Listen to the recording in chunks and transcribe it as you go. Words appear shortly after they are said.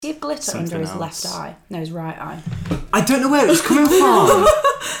Do you have glitter Something under his else. left eye? No, his right eye. I don't know where it's coming from.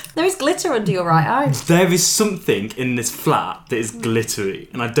 There is glitter under your right eye. There is something in this flat that is glittery,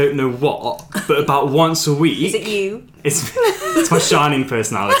 and I don't know what, but about once a week... Is it you? It's my shining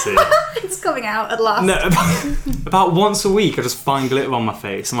personality. It's coming out at last. No, about once a week I just find glitter on my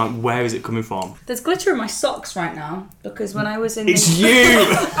face. I'm like, where is it coming from? There's glitter in my socks right now, because when I was in It's you!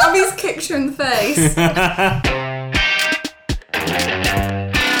 Abby's kicked you in the face.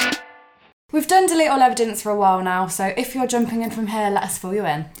 We've done Delete All Evidence for a while now, so if you're jumping in from here, let us fill you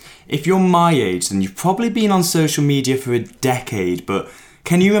in. If you're my age, then you've probably been on social media for a decade, but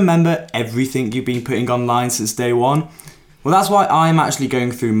can you remember everything you've been putting online since day one? Well, that's why I'm actually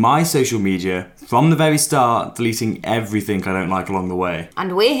going through my social media from the very start, deleting everything I don't like along the way.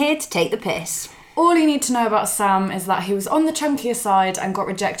 And we're here to take the piss. All you need to know about Sam is that he was on the chunkier side and got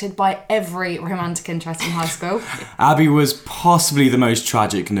rejected by every romantic interest in high school. Abby was possibly the most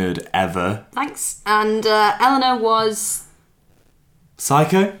tragic nerd ever. Thanks. And Eleanor was...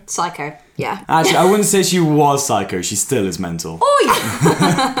 Psycho? psycho. Yeah. Actually, I wouldn't say she was psycho, she still is mental.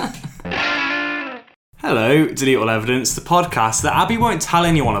 Oh, Hello, Delete All Evidence, the podcast that Abby won't tell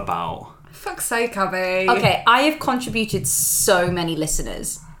anyone about. Fuck's sake, Abby. Okay, I have contributed so many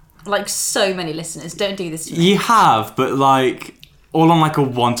listeners. Like, so many listeners. Don't do this to me. You have, but like, all on like a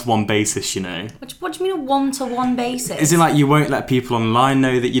one-to-one basis, you know? What do you mean a one-to-one basis? Is it like you won't let people online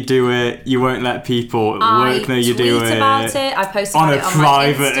know that you do it? You won't let people at work know you do I tweet about it. I post on about a it on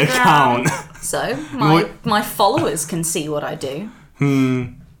private my Instagram. account. So What? my followers can see what I do.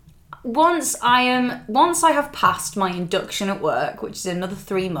 Once I have passed my induction at work, which is another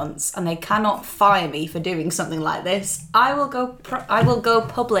 3 months, and they cannot fire me for doing something like this, I will go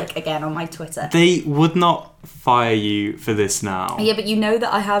public again on my Twitter. They would not fire you for this now. Yeah, but you know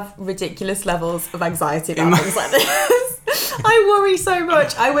that I have ridiculous levels of anxiety about things like this. I worry so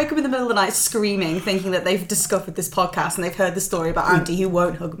much. I wake up in the middle of the night screaming, thinking that they've discovered this podcast and they've heard the story about Andy who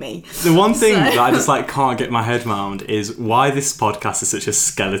won't hug me. The one thing that I just like can't get my head around is why this podcast is such a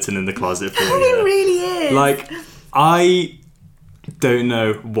skeleton in the closet for you. It really is. Like, I don't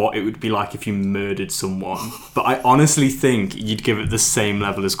know what it would be like if you murdered someone, but I honestly think you'd give it the same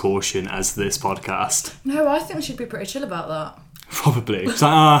level as caution as this podcast. No, I think we should be pretty chill about that. Probably. It's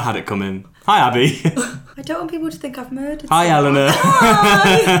like, I had it coming. Hi, Abby. I don't want people to think I've murdered Hi, someone. Eleanor.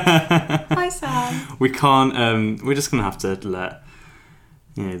 Hi, Sam. We can't, we're just going to have to let,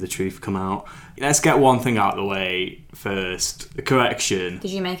 the truth come out. Let's get one thing out of the way first. The correction.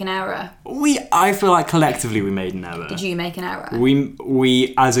 Did you make an error? I feel like collectively we made an error. Did you make an error?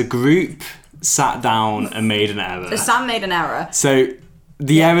 We as a group sat down and made an error. So Sam made an error. So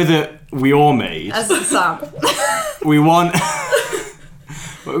the error that we all made, As Sam. we want...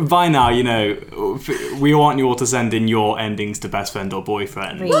 By now, we want you all to send in your endings to best friend or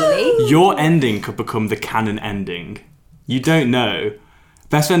boyfriend. Really? Your ending could become the canon ending. You don't know.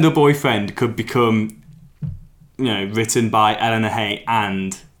 Best friend or boyfriend could become, written by Eleanor Hay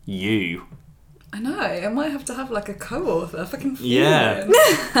and you. I know, I might have to have like a co-author. Fucking Yeah.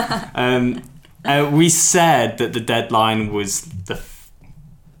 We said that the deadline was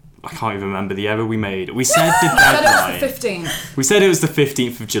I can't even remember the error we made. We said the deadline. It was the 15th. We said it was the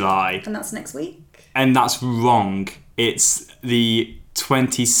 15th of July. And that's next week? And that's wrong. It's the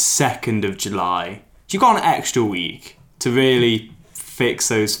 22nd of July. You've got an extra week to really fix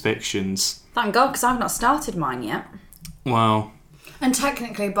those fictions. Thank God, because I've not started mine yet. Well, And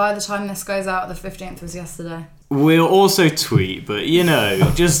technically, by the time this goes out, the 15th was yesterday. we'll also tweet, but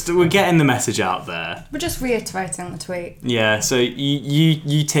we're getting the message out there. We're just reiterating the tweet. Yeah, so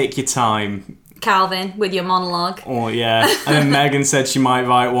you take your time. Calvin, with your monologue. Or yeah, and then Megan said she might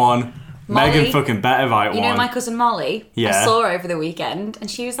write one. Molly, Megan fucking better write one. You know my cousin Molly? Yeah. I saw her over the weekend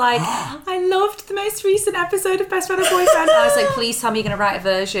and she was like, I loved the most recent episode of Best Friend or Boyfriend. And I was like, please tell me you're going to write a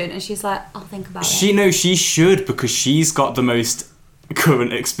version. And she's like, I'll think about it. She should, because she's got the most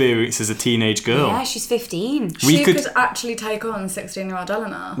current experience as a teenage girl. Yeah, she's 15. She could actually take on 16-year-old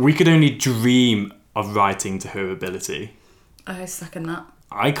Eleanor. We could only dream of writing to her ability. I second that.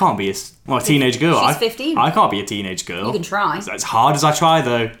 I can't be a teenage girl. She's 15. I can't be a teenage girl. You can try. As hard as I try,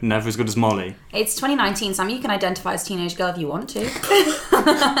 though, never as good as Molly. It's 2019, Sam. You can identify as teenage girl if you want to.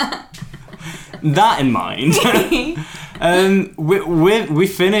 That in mind, we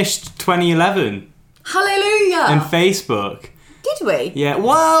finished 2011 Hallelujah! on Facebook. Did we? Yeah,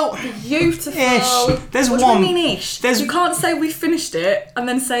 well, Beautiful. ish. There's what one. do you mean ish? There's You can't say we finished it and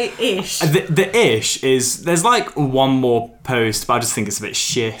then say ish. the ish is there's like one more post, but I just think it's a bit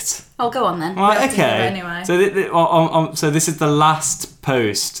shit. Oh, go on then. Right, have to do okay. it anyway. So so this is the last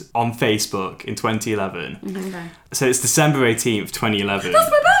post on Facebook in 2011. Okay. So it's December 18th, 2011.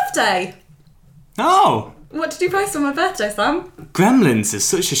 That's my birthday. Oh, What did you post on my birthday, Sam? Gremlins is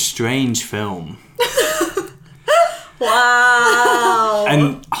such a strange film. Wow.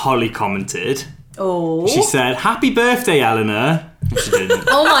 And Holly commented. Oh. She said, "Happy birthday, Eleanor." She didn't.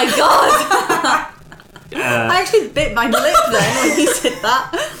 Oh my god! I actually bit my lip then when he said that.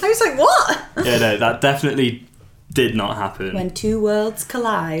 I was like, what? Yeah, no, that definitely did not happen. When two worlds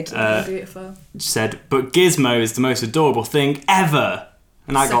collide. Beautiful. She said, "But Gizmo is the most adorable thing ever."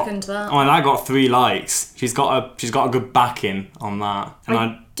 And I Second that. and I got 3 likes. She's got a good backing on that. And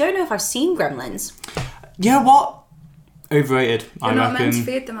I don't know if I've seen Gremlins. yeah, what? Overrated, You're I not reckon. meant to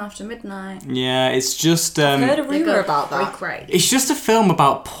feed them after midnight. Yeah, it's just Heard a They rumour go about that. Great. it's just a film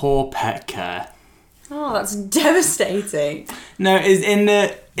about poor pet care. Oh, that's devastating. No, it's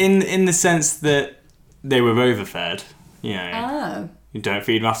in the sense that they were overfed. You know, Oh. you don't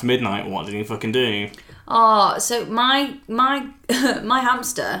feed them after midnight. What did you fucking do? Oh, so my my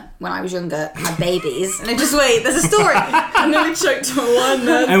hamster when I was younger had babies, and just wait, there's a story. I nearly choked on one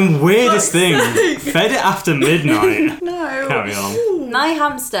then. And weirdest thing, fed it after midnight. No. Carry on. My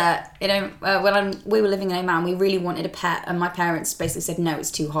hamster, when we were living in Oman, we really wanted a pet, and my parents basically said no,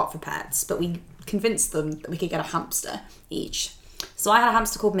 it's too hot for pets. But we convinced them that we could get a hamster each. So I had a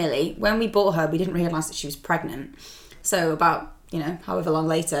hamster called Millie. When we bought her, we didn't realise that she was pregnant. So about, however long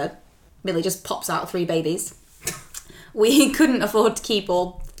later, Millie just pops out 3 babies. We couldn't afford to keep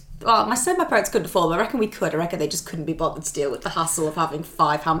all... Well, my parents couldn't afford them. I reckon we could. I reckon they just couldn't be bothered to deal with the hassle of having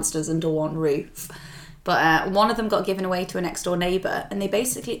 5 hamsters under one roof. But one of them got given away to a next door neighbour, and they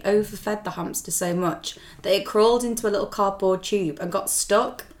basically overfed the hamster so much that it crawled into a little cardboard tube and got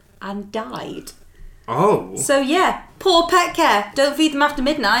stuck and died. Oh. So yeah, poor pet care. Don't feed them after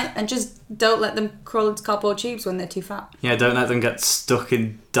midnight, and just don't let them crawl into cardboard tubes when they're too fat. Yeah, don't let them get stuck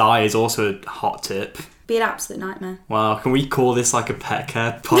and die is also a hot tip. Be an absolute nightmare. Wow, can we call this like a pet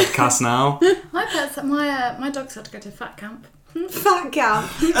care podcast now? My dogs had to go to fat camp. Fat camp.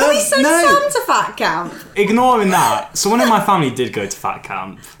 Can we send no. Sam to fat camp? Ignoring that, someone in my family did go to fat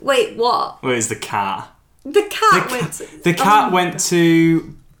camp. Wait, what? Well, it was the cat. The cat went to... The cat went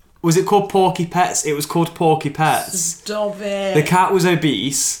to... Was it called Porky Pets? It was called Porky Pets. Stop it. The cat was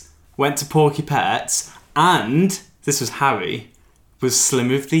obese, went to Porky Pets, and, this was Harry, was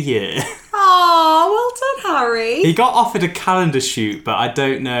Slim of the Year. Oh, well done, Harry. He got offered a calendar shoot, but I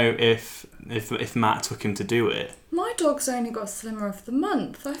don't know if Matt took him to do it. My dog's only got Slimmer of the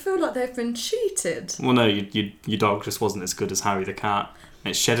Month. I feel like they've been cheated. Well, no, your dog just wasn't as good as Harry the cat.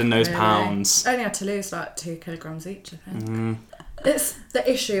 It shedding those Really? pounds. Only had to lose like 2 kilograms each, I think. It's the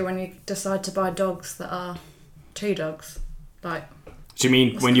issue when you decide to buy dogs that are 2 dogs. Like, Do you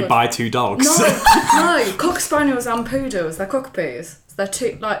mean when you called? buy 2 dogs? no, Cock Spaniels and Poodles, they're cockapoos. So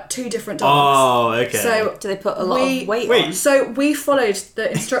they're two different dogs. Oh, okay. So Do they put a lot of weight Wait. on? So we followed the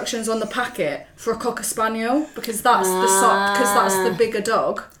instructions on the packet for a Cocker Spaniel because that's the bigger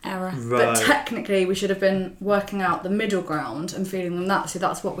dog. Error. But technically, we should have been working out the middle ground and feeding them that. So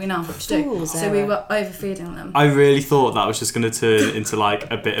that's what we now have to do. Fool's So we error. were overfeeding them. I really thought that was just going to turn into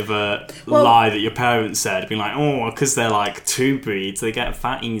like a bit of a lie that your parents said, being like, oh, because they're like 2 breeds, they get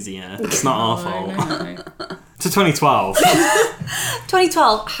fat easier. It's not our fault. No. To 2012.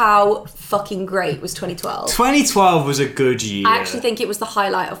 2012, how fucking great was 2012? 2012 was a good year. I actually think it was the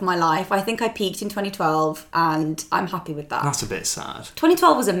highlight of my life. I think I peaked in 2012, and I'm happy with that. That's a bit sad.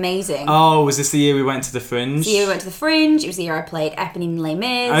 2012 was amazing. Oh, was this the year we went to the Fringe? The year we went to the Fringe. It was the year I played Eponine and Les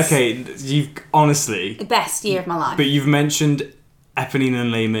Mis. Okay, you've honestly, The best year of my life. but you've mentioned Eponine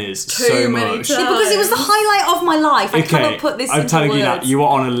and Les Mis so Too many much. times. Yeah, because it was the highlight of my life. I Okay, cannot put this I'm into telling words. you now, you were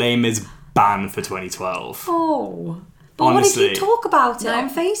on a Les Mis ban for 2012. Oh. But Honestly. what if you talk about it No. on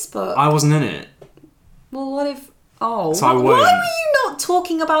Facebook? I wasn't in it. Well, what if... Oh. So I why won't. were you not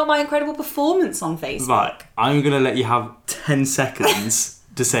talking about my incredible performance on Facebook? Right, I'm gonna let you have 10 seconds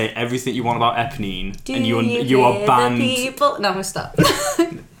to say everything you want about Eponine, Do and you hear are the banned. people? No, I'm gonna stop.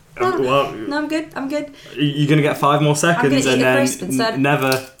 Well, No, I'm good. I'm good. you're gonna get 5 more seconds, eat and a then crisp instead.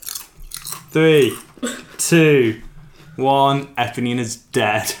 never. 3, 2, 1. Eponine is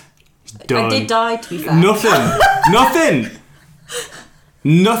dead. Done. I did die, to be fair. Nothing.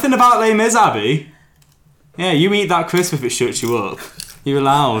 Nothing about Les Mis, Abby. Yeah, you eat that crisp if it shuts you up. You're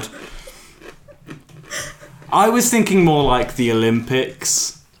allowed. I was thinking more like the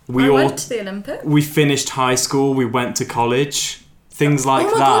Olympics. I went to the Olympics. We finished high school. We went to college. things like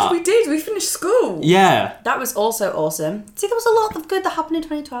that. Oh my god, we did. We finished school. Yeah. That was also awesome. See, there was a lot of good that happened in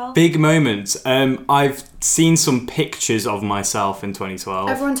 2012. Big moments. I've seen some pictures of myself in 2012.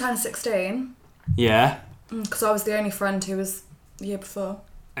 Everyone turned 16. Yeah. Because I was the only friend who was the year before.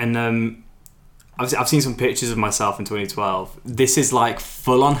 And I've seen some pictures of myself in 2012. This is like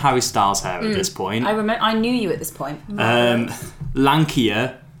full on Harry Styles hair at this point. I knew you at this point.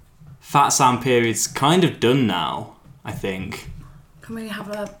 Lankier. Fat Sam period's kind of done now, I think. Can we have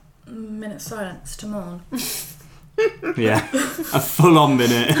a minute silence to mourn? Yeah, a full-on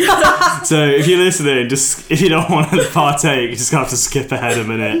minute. So if you're listening, if you don't want to partake, you're just gonna have to skip ahead a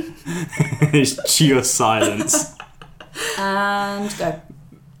minute. It's just silence. And go.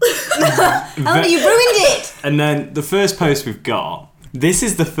 Oh, you ruined it! And then the first post we've got. This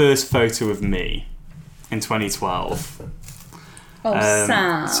is the first photo of me in 2012. Oh,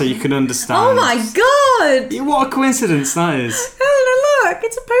 Sam. So you can understand. Oh my god! Yeah, what a coincidence that is. Helena, look,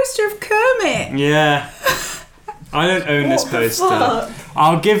 it's a poster of Kermit. Yeah. I don't own this poster. fuck?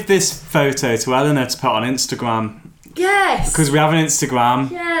 I'll give this photo to Eleanor to put on Instagram. Yes! Because we have an Instagram.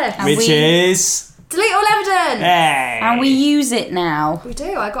 Yes! Which is... Delete all evidence! Hey! And we use it now. We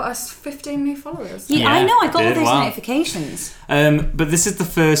do. I got us 15 new followers. Yeah, I know, I got all did, those wow. notifications. But this is the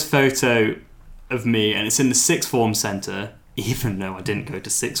first photo of me, and it's in the sixth form centre. Even though I didn't go to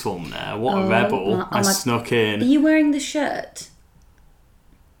sixth form there. What a rebel. I snuck Are in. you wearing the shirt?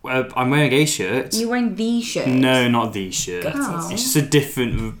 I'm wearing a shirt. Are you wearing the shirt? No, not the shirt. Oh. It's just a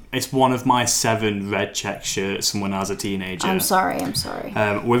different... It's one of my 7 red check shirts from when I was a teenager. I'm sorry.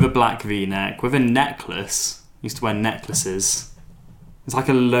 With a black V-neck, with a necklace. Used to wear necklaces. It's like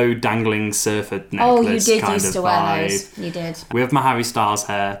a low dangling surfer necklace. Oh, you did kind used of to wear vibe. those. You did. With my Harry Styles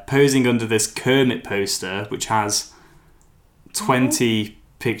hair, posing under this Kermit poster, which has 20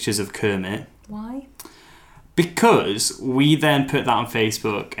 pictures of Kermit. Why? Because we then put that on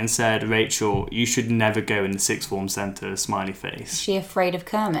Facebook and said, Rachel, you should never go in the sixth form centre, smiley face. Is she afraid of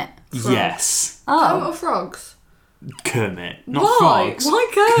Kermit? Yes. Oh, Oh. frogs. Kermit. Not Why? frogs.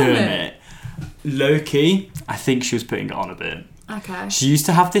 Why Kermit? Low-key, I think she was putting it on a bit. Okay. She used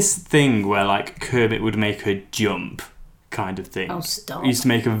to have this thing where, like, Kermit would make her jump kind of thing. Oh, stop. It used to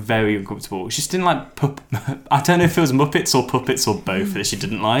make her very uncomfortable. She just didn't like... I don't know if it was Muppets or Puppets or both that she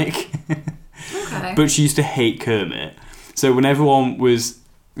didn't like. Okay. But she used to hate Kermit. So when everyone was,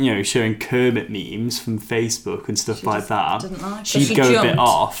 showing Kermit memes from Facebook and stuff like that, didn't like it. she'd She go a bit jumped.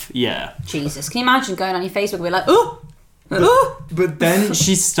 off. Yeah. Jesus. Can you imagine going on your Facebook and be like, oh! Oh! But then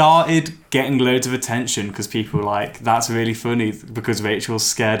she started getting loads of attention because people were like, that's really funny because Rachel's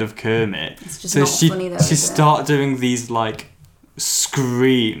scared of Kermit. It's just so not she funny though, she is it? started doing these like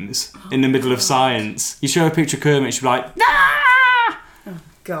screams in the middle of science. You show a picture of Kermit, she'd be like, ah!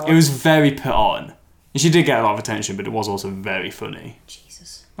 God. It was very put on. And she did get a lot of attention, but it was also very funny.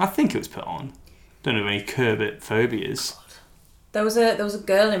 Jesus. I think it was put on. Don't know any Kermit phobias. There was a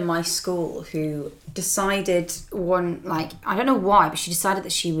girl in my school who decided I don't know why, but she decided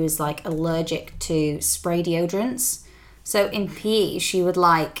that she was like allergic to spray deodorants. So in PE, she would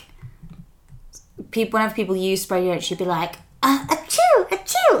whenever people use spray deodorant, she'd be like, achoo,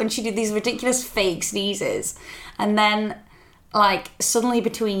 achoo, and she'd do these ridiculous fake sneezes. And then suddenly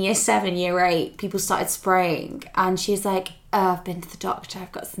between year 7 and year 8, people started spraying, and she's like, I've been to the doctor,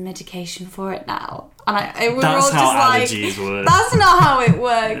 I've got some medication for it now. And we were That's all how just allergies work. that's not how it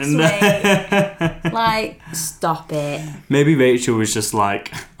works, mate. Stop it. Maybe Rachel was just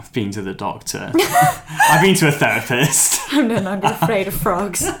like, I've been to the doctor. I've been to a therapist. I'm no longer afraid of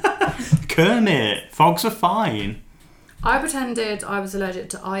frogs. Kermit, frogs are fine. I pretended I was allergic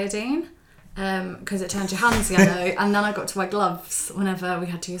to iodine because it turned your hands yellow, and then I got to wear gloves whenever we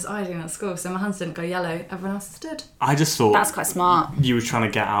had to use iodine at school, so my hands didn't go yellow, everyone else did. I just thought That's quite smart. you were trying to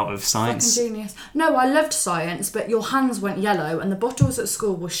get out of Fucking science. genius. No, I loved science, but your hands went yellow and the bottles at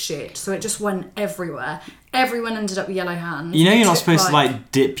school were shit, so it just went everywhere. Everyone ended up with yellow hands. You know you're not It supposed took, to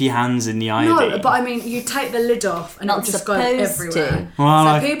dip your hands in the iodine. No, but I mean, you take the lid off and it Not would just go supposed everywhere. to.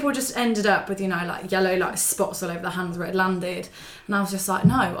 Well, So people just ended up with, yellow spots all over their hands where it landed. And I was just like,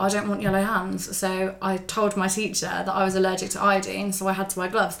 no, I don't want yellow hands. So I told my teacher that I was allergic to iodine, so I had to wear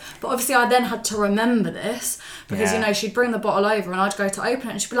gloves. But obviously I then had to remember this because, Yeah. she'd bring the bottle over and I'd go to open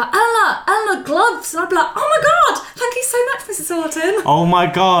it and she'd be like, Ella, gloves. And I'd be like, oh my God, thank you so much, Mrs. Orton. Oh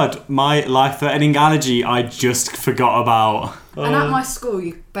my god, my life-threatening allergy I just forgot about. And at my school,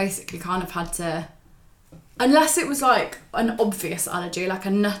 you basically kind of had to, unless it was like an obvious allergy, like a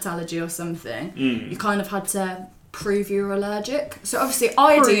nut allergy or something, you kind of had to prove you're allergic. So obviously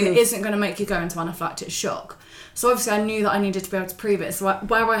iodine isn't going to make you go into anaphylactic shock. So obviously I knew that I needed to be able to prove it. So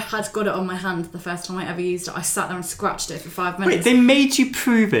where I had got it on my hand the first time I ever used it, I sat there and scratched it for 5 minutes. Wait, they made you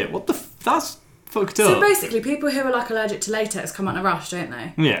prove it? What the that's fucked up. So basically people who are like allergic to latex come out in a rash, don't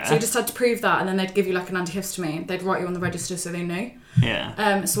they? Yeah. So you just had to prove that, and then they'd give you like an antihistamine. They'd write you on the register so they knew.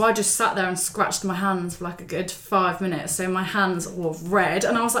 Yeah. So I just sat there and scratched my hands for like a good 5 minutes. So my hands were red,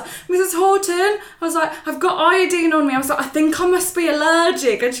 and I was like, Mrs. Horton, I was like, I've got iodine on me. I was like, I think I must be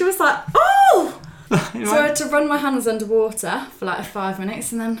allergic. And she was like, oh! So I had to run my hands underwater for like 5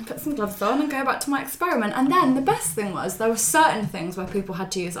 minutes and then put some gloves on and go back to my experiment. And then the best thing was there were certain things where people had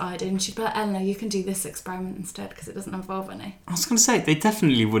to use iodine. She'd be like, Eleanor, you can do this experiment instead because it doesn't involve any. I was going to say, they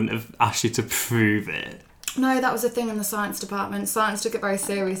definitely wouldn't have asked you to prove it. No, that was a thing in the science department. Science took it very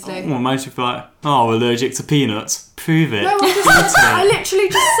seriously. Well, most people are like, oh, we're allergic to peanuts. Prove it. No, I just said that. I literally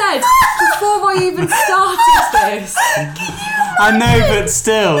just said before I even started this. I know, but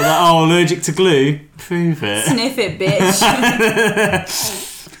still, like, oh, allergic to glue. Prove it. Sniff it, bitch.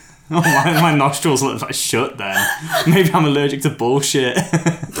 Oh, my nostrils look like shut then. Maybe I'm allergic to bullshit.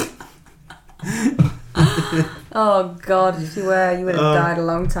 Oh God, if you were, you would have died a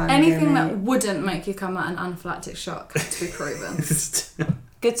long time ago. Anything that wouldn't make you come out an anaphylactic shock to be proven.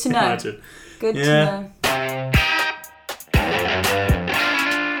 Good to know. Imagine. Good to know.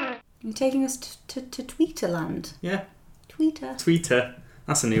 You're taking us to Tweeterland. Yeah. Tweeter.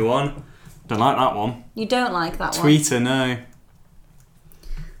 That's a new one. Don't like that one. You don't like that one? Tweeter, no.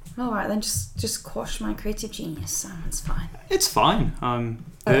 Alright then, just quash my creative genius, so it's fine. It's fine.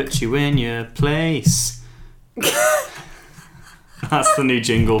 Put you in your place. That's the new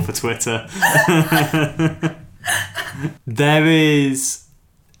jingle for Twitter. There is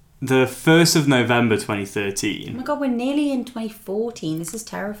the 1st of November 2013. Oh my God, we're nearly in 2014. This is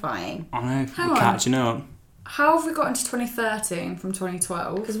terrifying. I know, Hang we're on. catching up. How have we got into 2013 from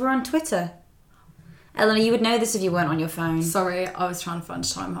 2012? Because we're on Twitter. Eleanor, you would know this if you weren't on your phone. Sorry, I was trying to find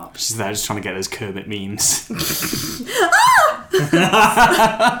time hop. She's there just trying to get those Kermit memes. For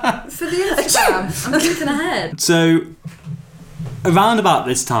the Instagram, I'm thinking ahead. So, around about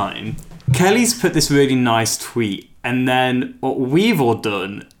this time, Kelly's put this really nice tweet, and then what we've all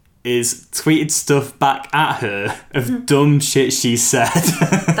done is tweeted stuff back at her of dumb shit she said.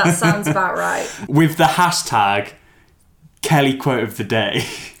 That sounds about right. With the hashtag Kelly quote of the day.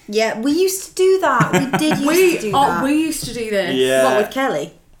 Yeah, we used to do that. We did used to do that. We used to do this. Yeah. What, with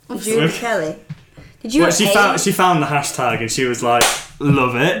Kelly? Did you with Kelly? Did you? Well, she found the hashtag and she was like,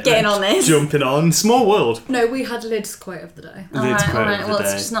 love it. Getting on this. Jumping on. Small world. No, we had Lid's quote of the day. Lid's quote of the Well, day.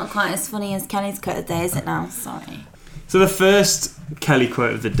 it's just not quite as funny as Kelly's quote of the day, is it now? Sorry. So the first Kelly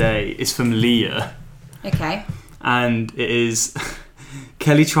quote of the day is from Leah. Okay. And it is...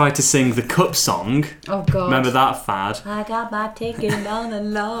 Kelly tried to sing the Cup song. Oh, God. Remember that fad? I got my ticket on the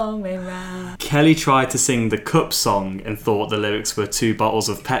long way round. Kelly tried to sing the Cup song and thought the lyrics were 2 bottles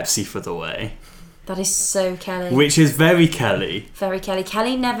of Pepsi for the way. That is so Kelly. Which is very Kelly. Very Kelly.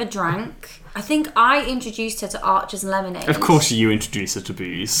 Kelly never drank. I think I introduced her to Archer's and Lemonade. Of course you introduced her to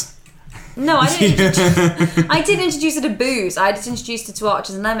booze. No, I didn't. I didn't introduce her to booze. I just introduced her to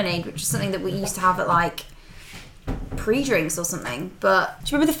Archer's and Lemonade, which is something that we used to have at like pre-drinks or something. But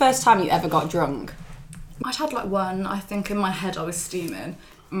do you remember the first time you ever got drunk? I'd had like one. I think in my head I was steaming.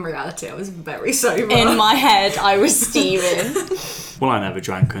 In reality, I was very sober. In my head, I was steaming. Well, I never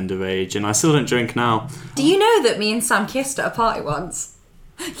drank underage, and I still don't drink now. Do you know that me and Sam kissed at a party once?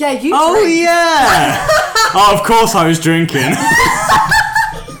 Yeah, you Oh, drink. yeah! Oh, of course I was drinking.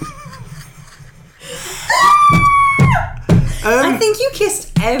 I think you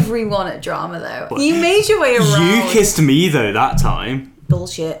kissed everyone at drama though. You made your way around. You kissed me, though, that time.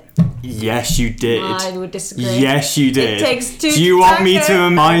 Bullshit. Yes, you did. I would disagree. Yes, you did. It takes two Do you to want me tango. to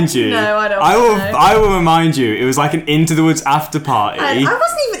remind you? No, I don't I will. want to. I will remind you. It was like an Into the Woods after party. I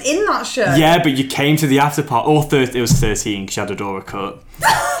wasn't even in that show. Yeah, but you came to the after party. It was 13 because you had a Dora cut.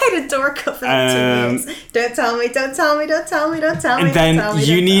 I had a door cut for 2 years. Don't tell me, don't tell me, don't tell me, don't tell me. And then don't tell me,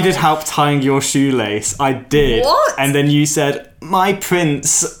 you don't needed tell help tying your shoelace. I did. What? And then you said, "My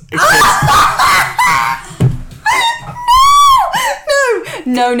prince."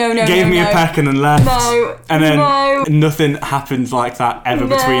 No. Gave me a peck and then left. No. And then No. nothing happened like that ever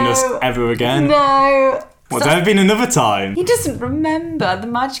between us ever again. No. Well, there have been another time. He doesn't remember the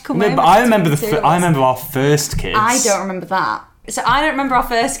magical No, moment. but I remember between the two of I us. remember our first kiss. I don't remember that. So I don't remember our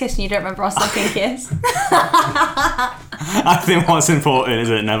first kiss and you don't remember our second kiss. I think what's important is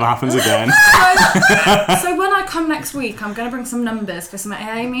it never happens again. So when I come next week, I'm going to bring some numbers for some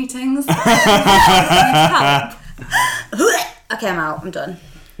AA meetings. Okay, I'm out. I'm done.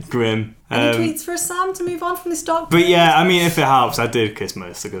 Grim. Any tweets for Sam to move on from this dark But place? yeah, I mean, if it helps, I did kiss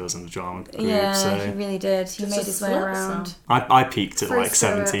most of the girls in the drama group. Yeah, so. he really did. He made his way slut, around. I peaked at Free like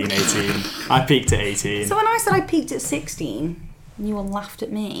spirit. 17, 18. I peaked at 18. So when I said I peaked at 16, you all laughed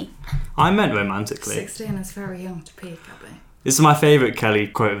at me. I meant romantically. 16 is very young to peak, Abby. This is my favourite Kelly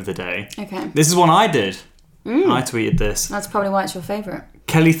quote of the day. Okay. This is one I did. I tweeted this. That's probably why it's your favourite.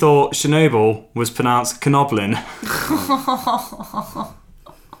 Kelly thought Chernobyl was pronounced Knoblin.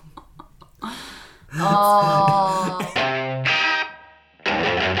 Oh.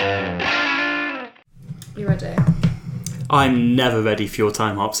 You ready? I'm never ready for your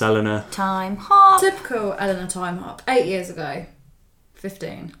time hops, Eleanor. Time hop. Typical Eleanor time hop. 8 years ago.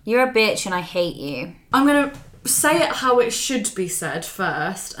 15. You're a bitch and I hate you. I'm going to say it how it should be said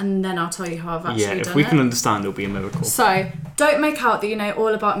first, and then I'll tell you how I've actually Yeah, done if we it. can understand, it'll be a miracle. So, don't make out that you know all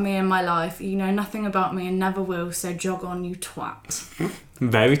about me and my life. You know nothing about me and never will, so jog on, you twat.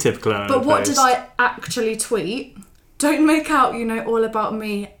 Very typical Eleanor But what post. did I actually tweet? Don't make out you know all about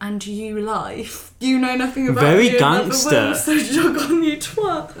me and you life. You know nothing about Very me and never gangster. will, so jog on, you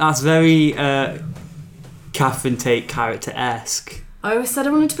twat. That's very Catherine Tate character-esque. I always said I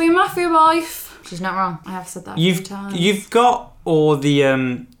wanted to be a mafia wife. She's not wrong. I have said that a few times. You've got all the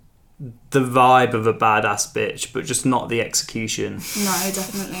vibe of a badass bitch, but just not the execution. No,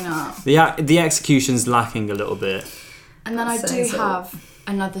 definitely not. The execution's lacking a little bit. And then I That do says it. have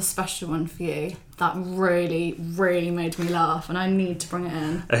another special one for you that really, really made me laugh, and I need to bring it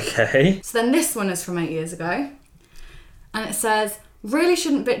in. Okay. So then this one is from 8 years ago, and it says, really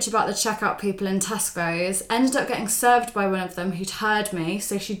shouldn't bitch about the checkout people in Tesco's. Ended up getting served by one of them who'd heard me,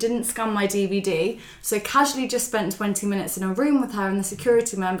 so she didn't scan my DVD, so casually just spent 20 minutes in a room with her and the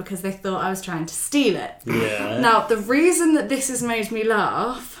security man because they thought I was trying to steal it. Yeah. Now, the reason that this has made me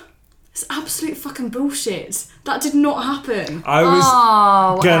laugh is absolute fucking bullshit. That did not happen. I was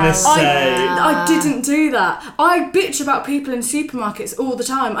Oh, gonna wow. say. I didn't do that. I bitch about people in supermarkets all the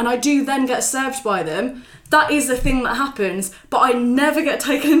time, and I do then get served by them. That is a thing that happens, but I never get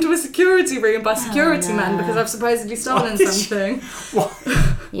taken into a security room by security men because I've supposedly stolen something.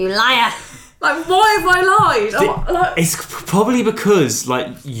 You liar. Like, why have I lied? Like, It's probably because, like,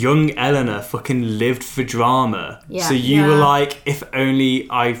 young Eleanor fucking lived for drama. Yeah. So you were Yeah. like, if only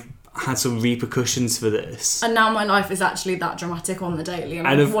I had some repercussions for this. and now my life is actually that dramatic on the daily, and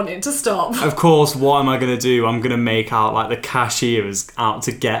I And if- want it to stop. Of course, what am I going to do? I'm going to make out like the cashier is out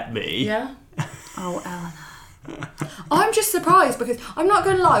to get me. Yeah. Oh, Eleanor. I'm just surprised because I'm not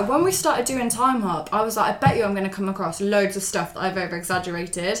going to lie, when we started doing Time Hop, I was like, I bet you I'm going to come across loads of stuff that I've over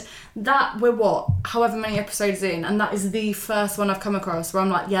exaggerated. That we're however many episodes in, and that is the first one I've come across where I'm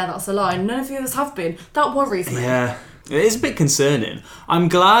like, yeah, that's a lie. None of the others have been. That worries me. Yeah. It is a bit concerning. I'm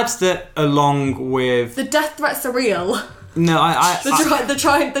glad that along with... The death threats are real. No, They're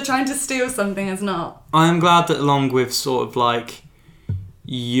trying to steal something is not. I'm glad that along with sort of like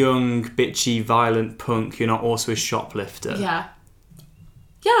young, bitchy, violent punk, you're not also a shoplifter. Yeah.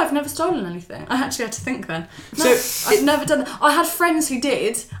 Yeah, I've never stolen anything. I actually had to think then. No, So I've never done that. I had friends who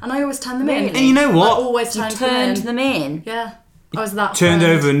did, and I always turned them in. Really? And you know what? I always You turned, turned them in. them in. Yeah. I was that Turned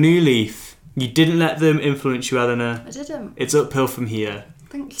friend. over a new leaf. You didn't let them influence you, Eleanor. I didn't. It's uphill from here.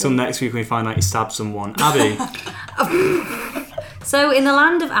 Thank you. Till next week when we find out you stabbed someone. Abby. So in the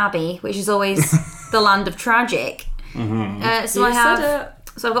land of Abby, which is always the land of tragic, so You I said have.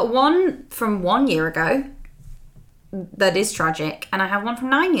 it. So I've got one from 1 year ago that is tragic, and I have one from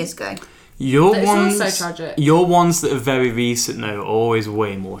 9 years ago. Your It's ones, also tragic. Your ones that are very recent though are always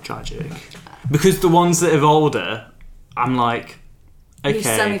way more tragic. Because the ones that are older, I'm like, okay. You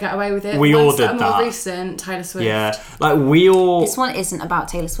semi get away with it. We Ones all that did are more that. recent, Taylor Swift. Yeah, like we all This one isn't about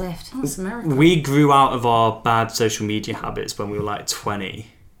Taylor Swift. Oh, it's America. we grew out of our bad social media habits when we were like 20.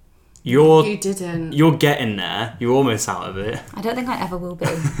 You're You didn't. you're getting there. You're almost out of it. I don't think I ever will be.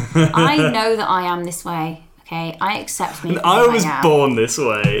 I know that I am this way. Okay, I accept me. For I who was am. born this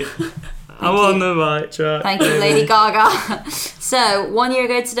way. I'm on the right track. Thank you, Lady Gaga. So 1 year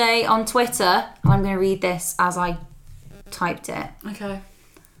ago today on Twitter, and I'm going to read this as I typed it. Okay.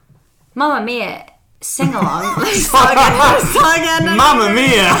 Mamma Mia, sing along. Let's start again. Mamma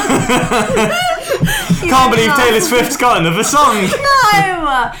Mia! Can't believe Taylor Swift's got another song.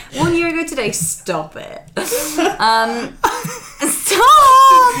 No! 1 year ago today, stop it.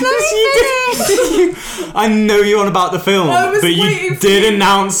 Stop! Let me finish. I know you're on about the film, I was but you waiting for did you.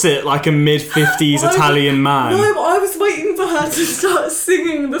 announce it like a mid-50s Italian man. No, but I was waiting for her to start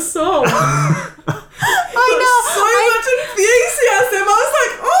singing the song. I know. So much enthusiasm. I was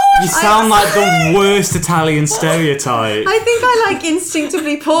like, oh, You sound like the worst Italian stereotype. I think I like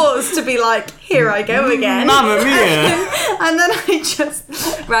instinctively paused to be like, here I go again. Mamma Mia! And then I just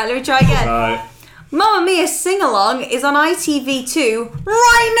Right, let me try again. Right. Mamma Mia Sing Along is on ITV2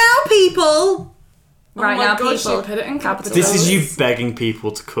 right now, people. Right now, God, people. she put it in capitals. This is you begging people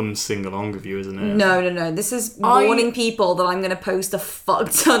to come sing along with you, isn't it? No. This is warning people that I'm going to post a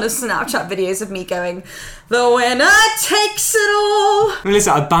fuck ton of Snapchat videos of me going, the winner takes it all. I mean,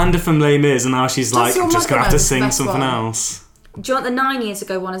 listen, I banned her from Les Mis and now she's like, your I'm just going to have to mother sing know the best something one? else. Do you want the 9 years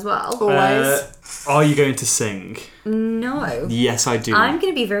ago one as well? Always. Are you going to sing? No. Yes, I do. I'm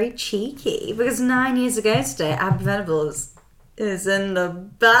going to be very cheeky because 9 years ago today, Abby Venables is in the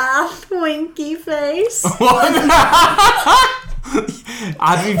bath, winky face. What?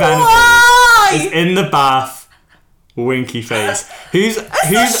 Abby Venables is in the bath, winky face. Who's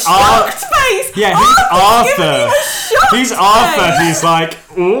Shocked face. Yeah, who's Arthur? Who's Arthur? face. Who's like,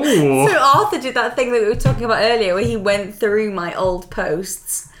 ooh. So Arthur did that thing that we were talking about earlier where he went through my old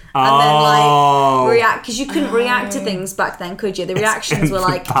posts and then like react, because you couldn't react to things back then, could you? The reactions were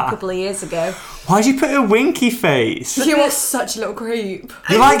like a couple of years ago. Why'd you put a winky face? You are such a little creep.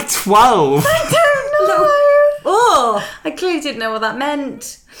 You're like 12. I don't know. Oh, I clearly didn't know what that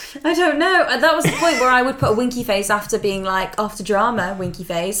meant. I don't know. And that was the point where I would put a winky face after being like, after drama, winky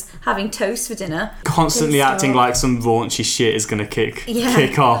face, having toast for dinner. Constantly Please acting stop. like some raunchy shit is going to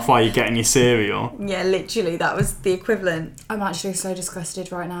kick off while you're getting your cereal. Yeah, literally, that was the equivalent. I'm actually so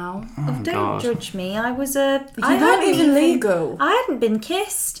disgusted right now. Don't God. judge me. I was a... You weren't even legal. I hadn't been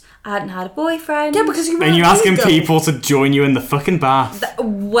kissed. I hadn't had a boyfriend. Yeah, because you weren't And you're asking legal. people to join you in the fucking bath.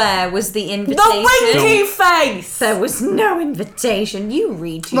 Where was the invitation? The winky face! There was no invitation. You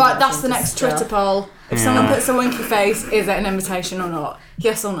read too Right, much that's the into next stuff. Twitter poll. If someone puts a winky face, is it an invitation or not?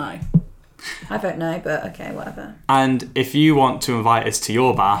 Yes or no? I don't know, but okay, whatever. And if you want to invite us to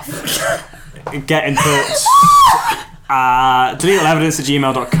your bath, get in touch.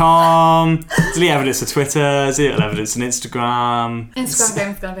 DeleteAllEvidence@gmail.com. Delete evidence on Twitter. Delete evidence on Instagram. Instagram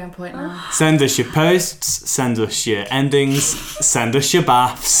game's going to be on point now. Send us your posts. Send us your endings. Send us your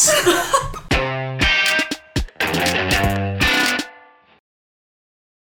baths.